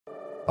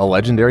A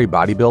legendary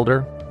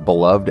bodybuilder,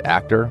 beloved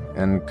actor,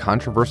 and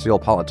controversial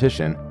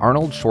politician,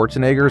 Arnold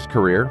Schwarzenegger's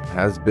career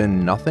has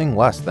been nothing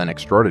less than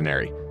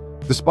extraordinary.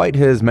 Despite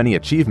his many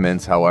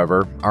achievements,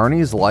 however,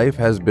 Arnie's life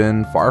has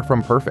been far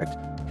from perfect.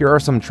 Here are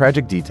some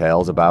tragic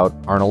details about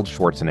Arnold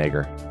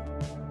Schwarzenegger.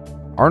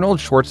 Arnold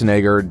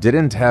Schwarzenegger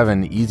didn't have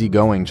an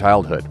easygoing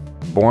childhood.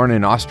 Born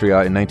in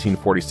Austria in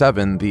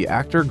 1947, the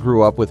actor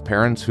grew up with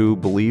parents who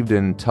believed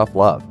in tough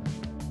love.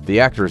 The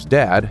actor's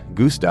dad,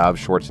 Gustav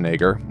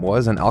Schwarzenegger,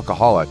 was an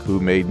alcoholic who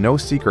made no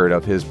secret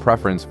of his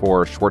preference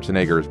for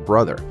Schwarzenegger's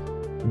brother.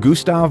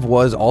 Gustav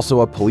was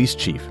also a police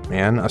chief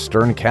and a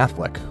stern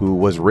Catholic who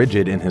was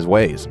rigid in his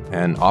ways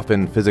and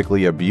often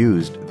physically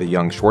abused the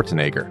young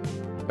Schwarzenegger.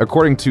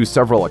 According to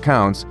several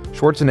accounts,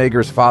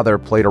 Schwarzenegger's father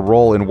played a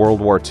role in World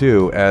War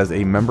II as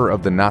a member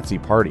of the Nazi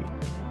Party.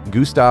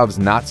 Gustav's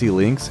Nazi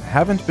links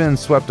haven't been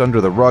swept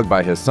under the rug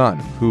by his son,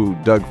 who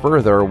dug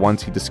further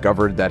once he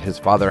discovered that his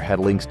father had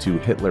links to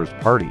Hitler's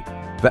party.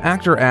 The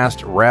actor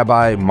asked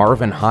Rabbi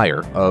Marvin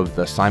Heyer of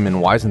the Simon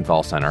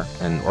Wiesenthal Center,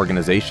 an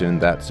organization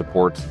that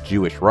supports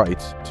Jewish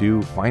rights,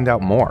 to find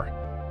out more.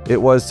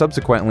 It was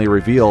subsequently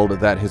revealed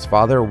that his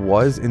father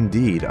was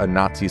indeed a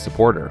Nazi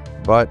supporter,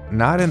 but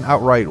not an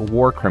outright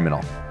war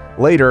criminal.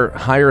 Later,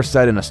 Heyer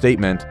said in a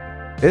statement,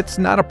 "It's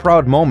not a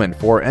proud moment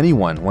for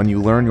anyone when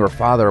you learn your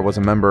father was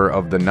a member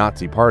of the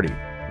Nazi Party.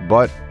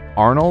 But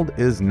Arnold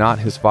is not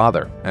his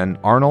father, and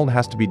Arnold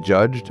has to be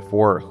judged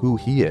for who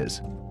he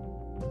is."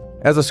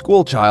 As a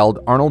school child,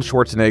 Arnold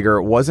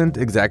Schwarzenegger wasn't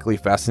exactly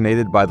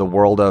fascinated by the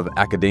world of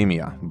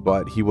academia,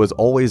 but he was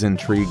always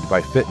intrigued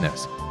by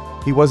fitness.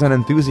 He was an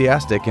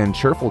enthusiastic and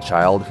cheerful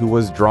child who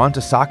was drawn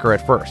to soccer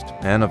at first,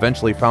 and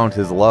eventually found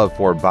his love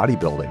for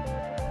bodybuilding.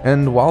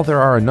 And while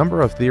there are a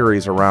number of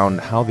theories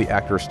around how the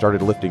actor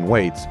started lifting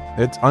weights,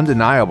 it's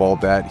undeniable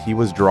that he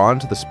was drawn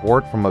to the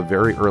sport from a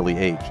very early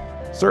age.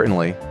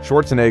 Certainly,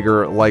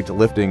 Schwarzenegger liked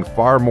lifting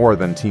far more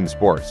than team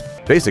sports.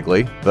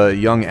 Basically, the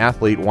young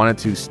athlete wanted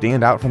to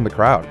stand out from the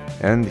crowd,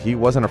 and he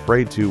wasn't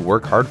afraid to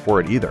work hard for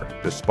it either,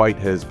 despite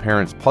his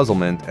parents'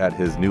 puzzlement at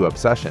his new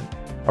obsession.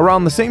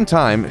 Around the same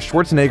time,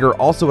 Schwarzenegger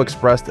also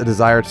expressed a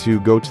desire to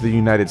go to the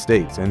United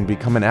States and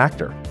become an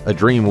actor, a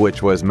dream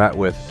which was met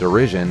with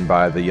derision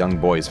by the young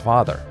boy's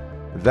father.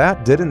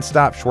 That didn't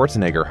stop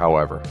Schwarzenegger,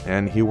 however,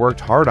 and he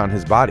worked hard on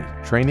his body,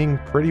 training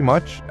pretty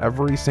much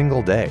every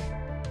single day.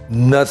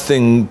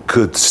 Nothing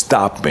could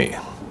stop me.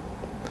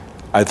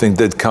 I think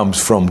that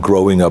comes from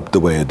growing up the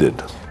way I did.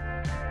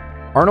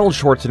 Arnold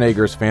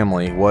Schwarzenegger's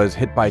family was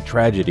hit by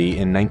tragedy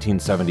in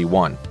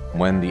 1971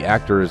 when the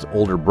actor's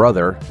older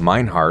brother,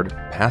 Meinhard,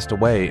 passed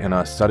away in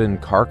a sudden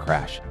car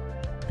crash.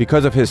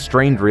 Because of his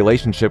strained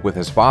relationship with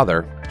his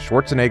father,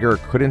 Schwarzenegger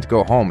couldn't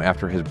go home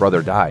after his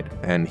brother died,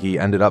 and he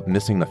ended up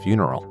missing the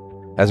funeral.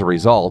 As a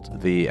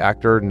result, the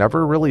actor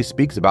never really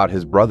speaks about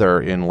his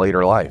brother in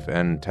later life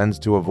and tends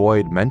to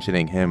avoid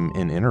mentioning him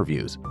in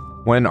interviews.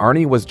 When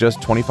Arnie was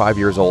just 25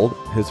 years old,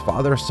 his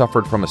father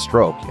suffered from a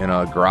stroke in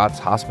a Graz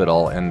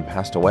hospital and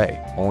passed away,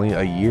 only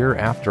a year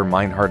after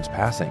Meinhard's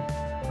passing.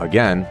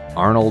 Again,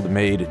 Arnold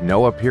made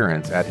no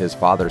appearance at his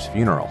father's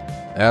funeral.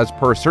 As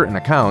per certain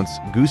accounts,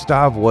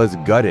 Gustav was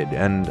gutted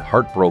and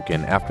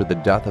heartbroken after the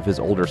death of his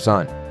older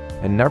son,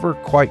 and never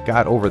quite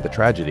got over the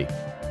tragedy.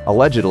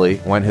 Allegedly,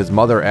 when his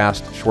mother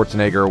asked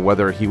Schwarzenegger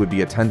whether he would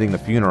be attending the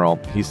funeral,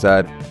 he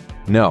said,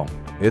 "No,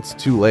 it's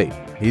too late.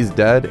 He's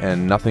dead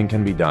and nothing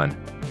can be done."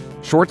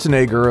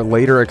 Schwarzenegger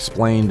later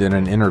explained in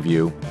an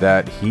interview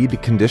that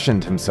he'd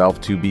conditioned himself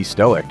to be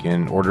stoic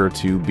in order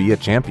to be a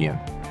champion.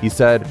 He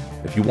said,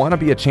 "If you want to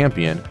be a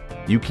champion,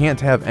 you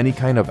can't have any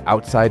kind of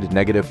outside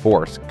negative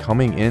force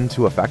coming in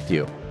to affect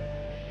you."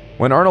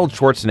 When Arnold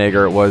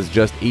Schwarzenegger was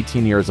just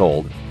 18 years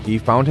old, he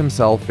found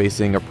himself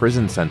facing a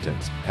prison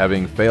sentence,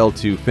 having failed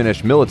to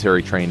finish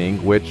military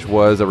training, which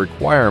was a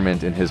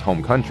requirement in his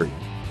home country.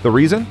 The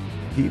reason?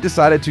 He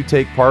decided to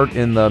take part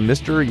in the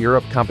Mr.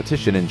 Europe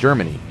competition in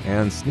Germany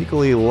and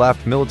sneakily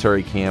left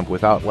military camp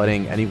without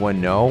letting anyone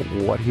know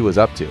what he was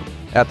up to.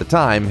 At the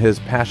time, his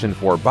passion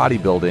for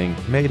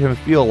bodybuilding made him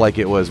feel like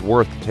it was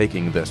worth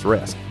taking this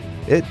risk.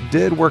 It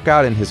did work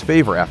out in his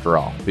favor after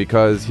all,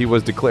 because he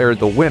was declared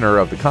the winner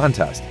of the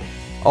contest.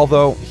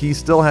 Although, he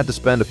still had to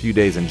spend a few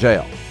days in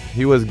jail.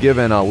 He was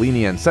given a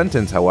lenient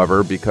sentence,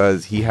 however,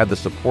 because he had the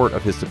support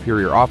of his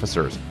superior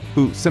officers,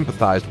 who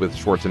sympathized with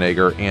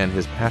Schwarzenegger and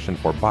his passion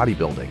for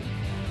bodybuilding.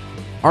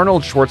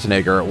 Arnold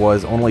Schwarzenegger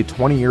was only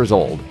 20 years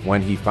old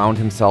when he found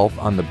himself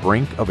on the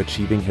brink of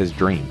achieving his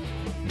dream.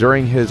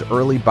 During his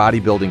early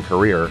bodybuilding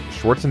career,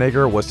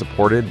 Schwarzenegger was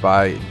supported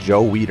by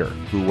Joe Weider,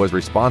 who was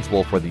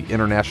responsible for the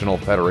International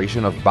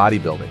Federation of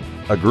Bodybuilding,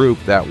 a group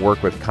that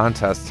worked with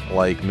contests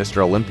like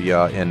Mr.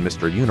 Olympia and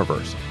Mr.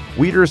 Universe.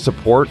 Weider's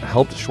support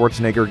helped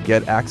Schwarzenegger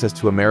get access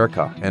to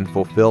America and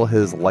fulfill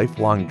his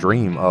lifelong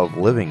dream of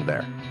living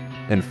there.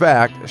 In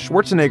fact,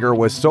 Schwarzenegger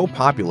was so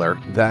popular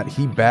that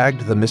he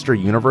bagged the Mr.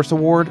 Universe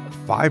award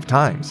 5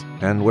 times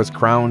and was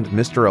crowned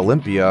Mr.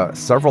 Olympia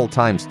several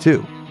times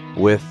too,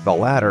 with the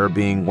latter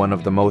being one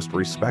of the most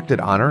respected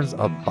honors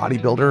a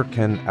bodybuilder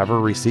can ever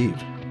receive.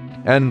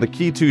 And the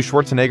key to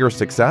Schwarzenegger's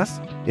success?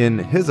 In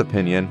his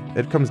opinion,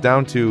 it comes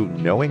down to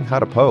knowing how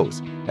to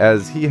pose.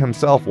 As he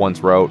himself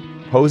once wrote,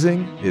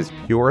 "Posing is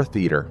pure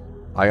theater.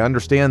 I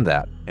understand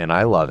that, and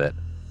I love it."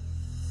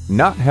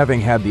 Not having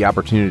had the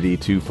opportunity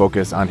to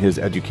focus on his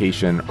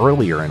education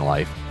earlier in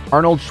life,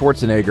 Arnold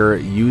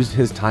Schwarzenegger used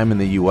his time in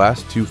the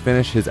US to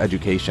finish his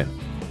education.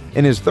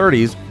 In his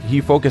 30s, he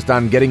focused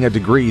on getting a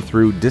degree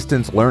through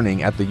distance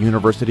learning at the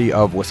University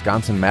of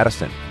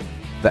Wisconsin-Madison.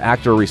 The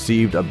actor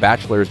received a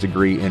bachelor's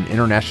degree in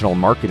international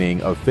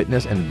marketing of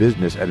fitness and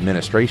business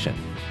administration.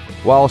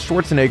 While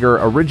Schwarzenegger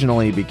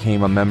originally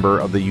became a member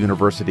of the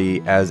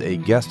university as a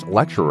guest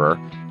lecturer,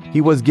 he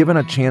was given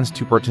a chance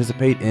to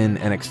participate in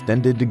an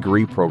extended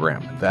degree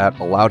program that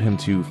allowed him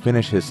to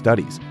finish his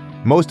studies.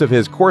 Most of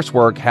his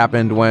coursework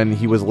happened when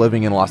he was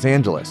living in Los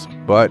Angeles,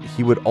 but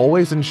he would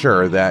always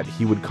ensure that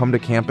he would come to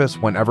campus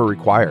whenever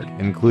required,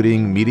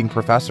 including meeting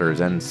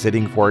professors and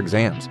sitting for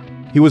exams.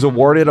 He was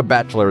awarded a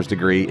bachelor's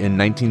degree in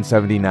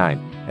 1979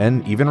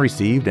 and even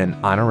received an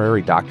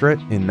honorary doctorate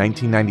in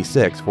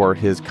 1996 for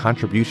his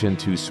contribution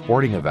to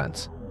sporting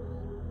events.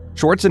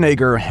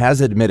 Schwarzenegger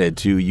has admitted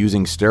to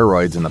using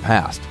steroids in the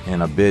past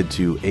in a bid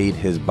to aid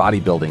his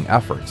bodybuilding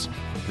efforts.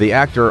 The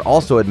actor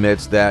also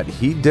admits that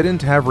he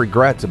didn't have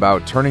regrets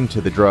about turning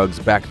to the drugs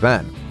back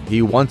then.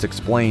 He once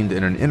explained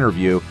in an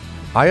interview,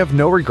 "I have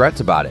no regrets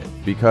about it,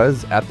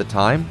 because at the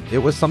time, it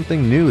was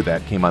something new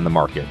that came on the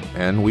market,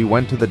 and we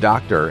went to the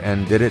doctor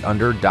and did it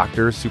under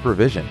doctor's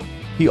supervision."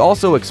 He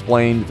also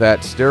explained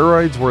that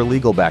steroids were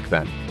legal back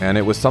then, and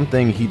it was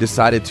something he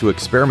decided to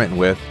experiment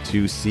with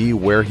to see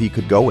where he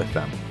could go with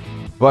them.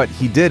 But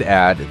he did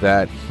add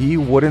that he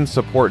wouldn't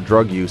support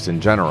drug use in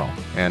general,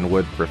 and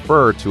would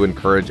prefer to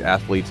encourage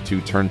athletes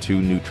to turn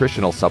to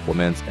nutritional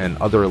supplements and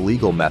other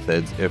legal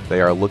methods if they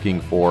are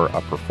looking for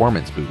a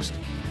performance boost.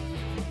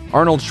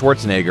 Arnold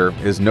Schwarzenegger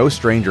is no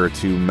stranger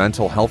to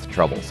mental health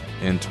troubles.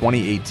 In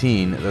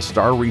 2018, the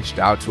star reached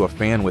out to a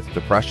fan with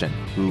depression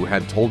who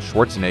had told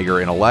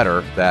Schwarzenegger in a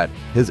letter that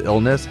his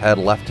illness had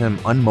left him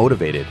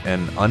unmotivated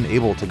and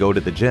unable to go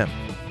to the gym.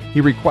 He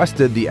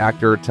requested the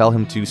actor tell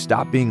him to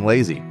stop being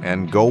lazy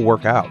and go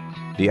work out.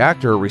 The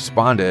actor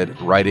responded,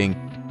 writing,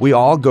 "We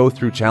all go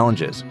through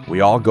challenges. We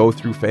all go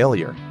through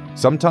failure.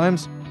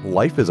 Sometimes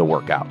life is a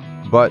workout,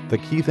 but the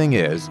key thing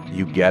is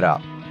you get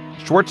up."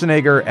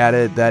 Schwarzenegger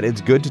added that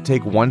it's good to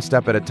take one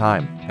step at a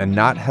time and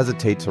not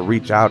hesitate to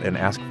reach out and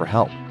ask for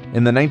help.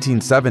 In the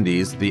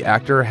 1970s, the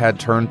actor had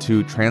turned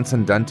to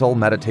transcendental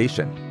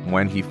meditation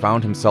when he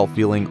found himself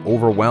feeling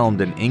overwhelmed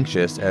and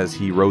anxious as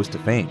he rose to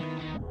fame.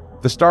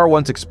 The star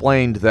once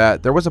explained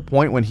that there was a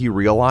point when he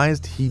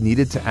realized he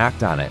needed to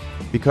act on it,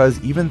 because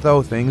even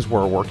though things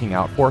were working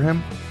out for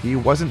him, he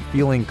wasn't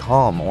feeling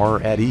calm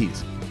or at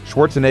ease.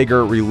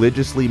 Schwarzenegger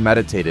religiously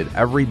meditated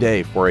every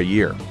day for a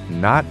year,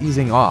 not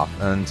easing off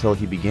until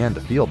he began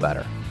to feel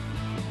better.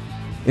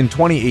 In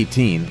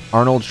 2018,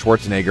 Arnold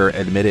Schwarzenegger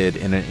admitted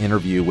in an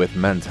interview with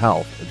Men's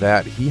Health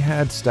that he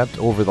had stepped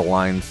over the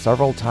line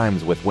several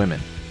times with women.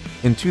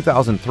 In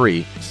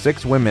 2003,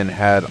 6 women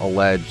had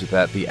alleged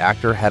that the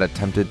actor had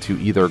attempted to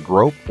either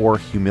grope or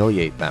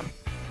humiliate them.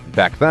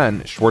 Back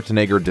then,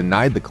 Schwarzenegger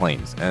denied the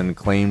claims and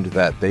claimed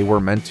that they were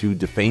meant to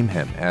defame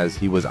him as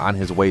he was on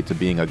his way to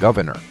being a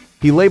governor.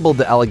 He labeled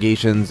the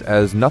allegations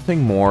as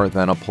nothing more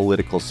than a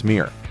political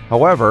smear.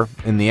 However,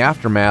 in the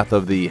aftermath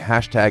of the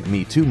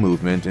 #MeToo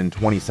movement in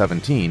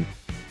 2017,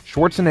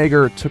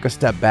 Schwarzenegger took a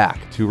step back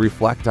to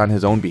reflect on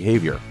his own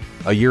behavior.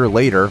 A year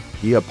later,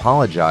 he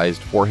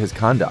apologized for his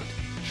conduct.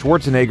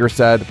 Schwarzenegger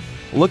said,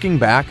 "Looking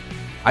back,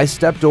 I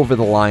stepped over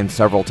the line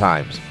several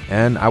times,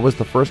 and I was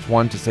the first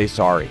one to say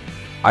sorry.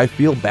 I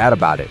feel bad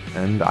about it,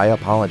 and I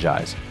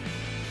apologize."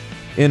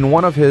 In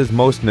one of his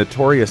most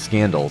notorious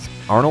scandals,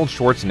 Arnold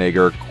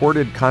Schwarzenegger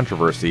courted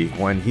controversy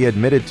when he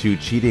admitted to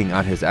cheating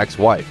on his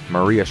ex-wife,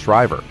 Maria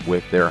Shriver,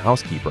 with their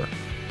housekeeper.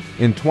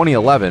 In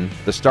 2011,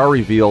 the star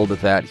revealed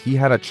that he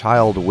had a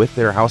child with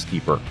their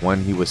housekeeper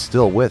when he was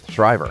still with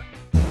Shriver.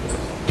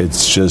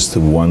 It's just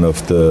one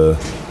of the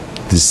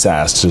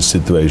disaster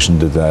situation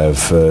that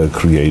I've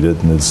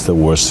created, and it's the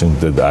worst thing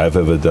that I've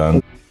ever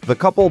done. The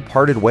couple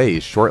parted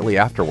ways shortly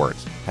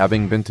afterwards,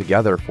 having been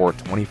together for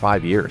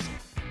 25 years.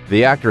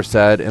 The actor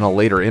said in a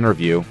later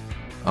interview,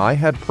 "I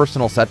had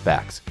personal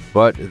setbacks,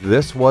 but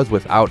this was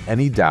without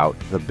any doubt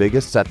the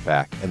biggest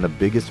setback and the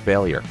biggest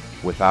failure,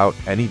 without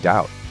any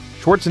doubt."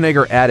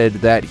 Schwarzenegger added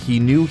that he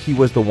knew he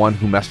was the one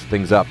who messed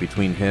things up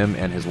between him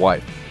and his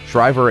wife.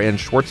 Shriver and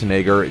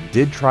Schwarzenegger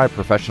did try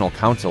professional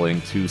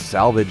counseling to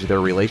salvage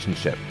their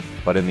relationship,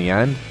 but in the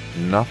end,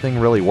 nothing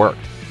really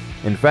worked.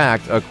 In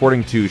fact,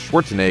 according to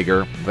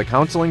Schwarzenegger, the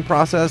counseling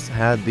process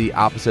had the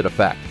opposite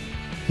effect.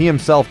 He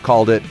himself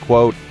called it,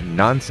 quote,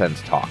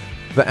 "nonsense talk."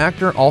 The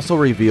actor also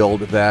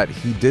revealed that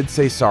he did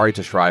say sorry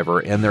to Shriver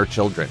and their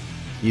children.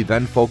 He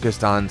then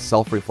focused on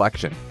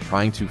self-reflection,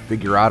 trying to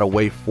figure out a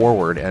way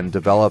forward and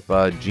develop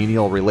a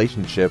genial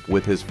relationship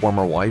with his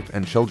former wife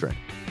and children.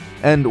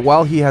 And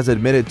while he has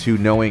admitted to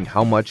knowing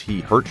how much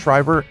he hurt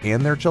Shriver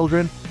and their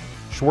children,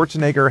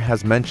 Schwarzenegger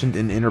has mentioned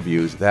in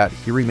interviews that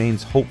he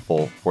remains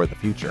hopeful for the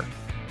future.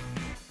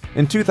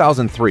 In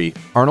 2003,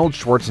 Arnold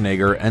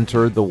Schwarzenegger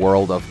entered the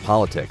world of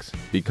politics,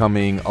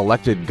 becoming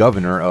elected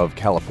governor of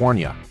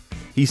California.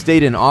 He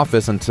stayed in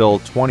office until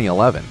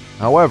 2011.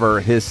 However,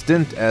 his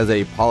stint as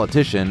a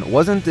politician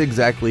wasn't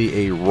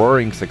exactly a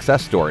roaring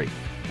success story,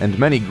 and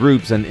many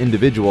groups and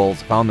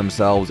individuals found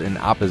themselves in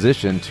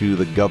opposition to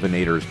the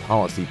governor's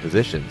policy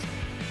positions.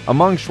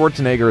 Among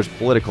Schwarzenegger's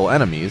political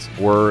enemies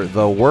were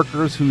the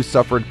workers who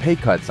suffered pay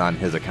cuts on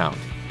his account,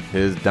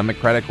 his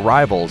Democratic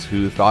rivals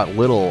who thought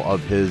little of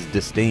his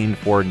disdain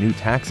for new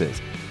taxes,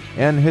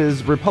 and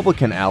his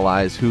Republican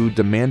allies who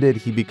demanded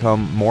he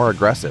become more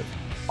aggressive.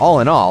 All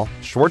in all,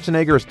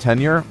 Schwarzenegger's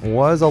tenure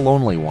was a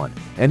lonely one,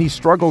 and he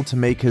struggled to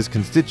make his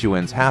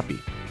constituents happy.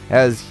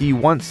 As he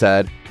once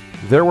said,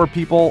 there were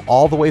people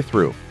all the way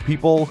through,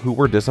 people who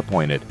were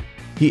disappointed.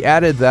 He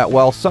added that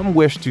while some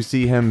wished to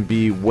see him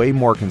be way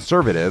more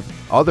conservative,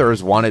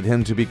 others wanted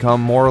him to become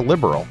more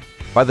liberal.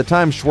 By the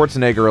time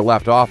Schwarzenegger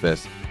left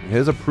office,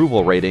 his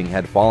approval rating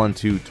had fallen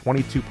to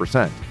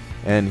 22%,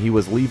 and he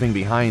was leaving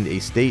behind a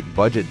state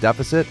budget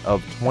deficit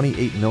of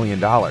 $28 million.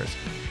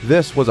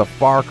 This was a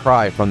far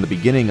cry from the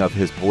beginning of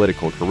his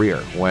political career,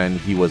 when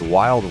he was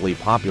wildly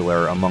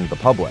popular among the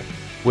public,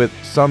 with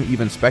some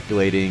even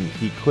speculating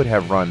he could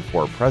have run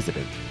for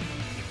president.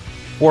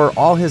 For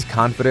all his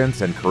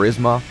confidence and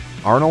charisma,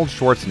 Arnold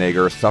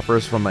Schwarzenegger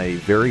suffers from a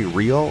very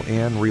real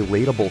and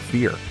relatable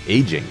fear: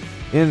 aging.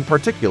 In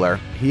particular,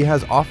 he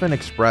has often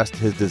expressed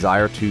his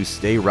desire to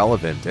stay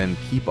relevant and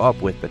keep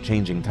up with the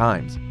changing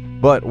times.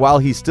 But while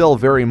he's still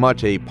very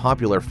much a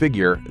popular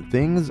figure,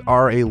 things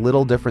are a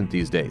little different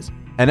these days.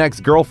 An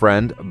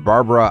ex-girlfriend,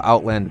 Barbara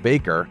Outland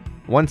Baker,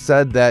 once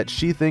said that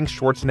she thinks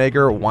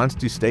Schwarzenegger wants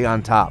to stay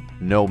on top,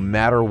 no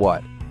matter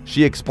what.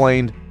 She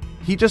explained,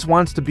 "He just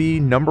wants to be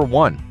number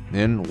one,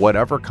 in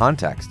whatever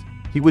context.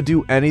 He would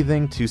do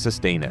anything to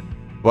sustain it.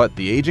 But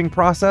the aging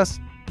process?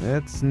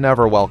 It's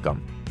never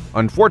welcome."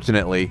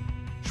 Unfortunately,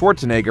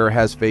 Schwarzenegger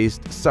has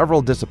faced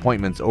several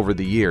disappointments over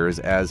the years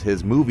as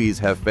his movies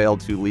have failed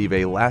to leave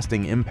a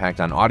lasting impact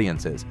on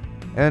audiences,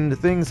 and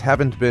things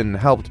haven't been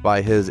helped by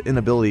his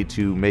inability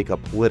to make a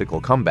political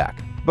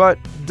comeback. But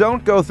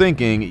don't go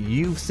thinking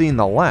you've seen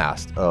the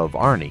last of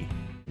Arnie.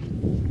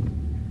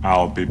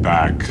 I'll be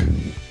back.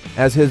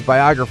 As his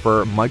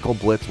biographer Michael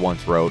Blitz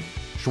once wrote,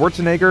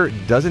 Schwarzenegger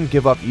doesn't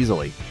give up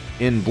easily.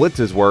 In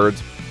Blitz's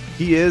words,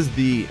 he is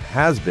the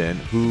has-been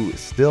who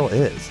still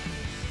is.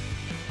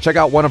 Check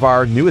out one of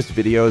our newest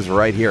videos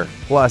right here.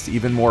 Plus,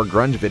 even more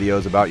grunge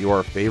videos about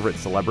your favorite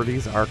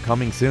celebrities are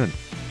coming soon.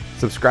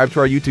 Subscribe to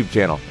our YouTube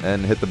channel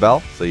and hit the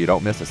bell so you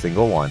don't miss a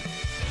single one.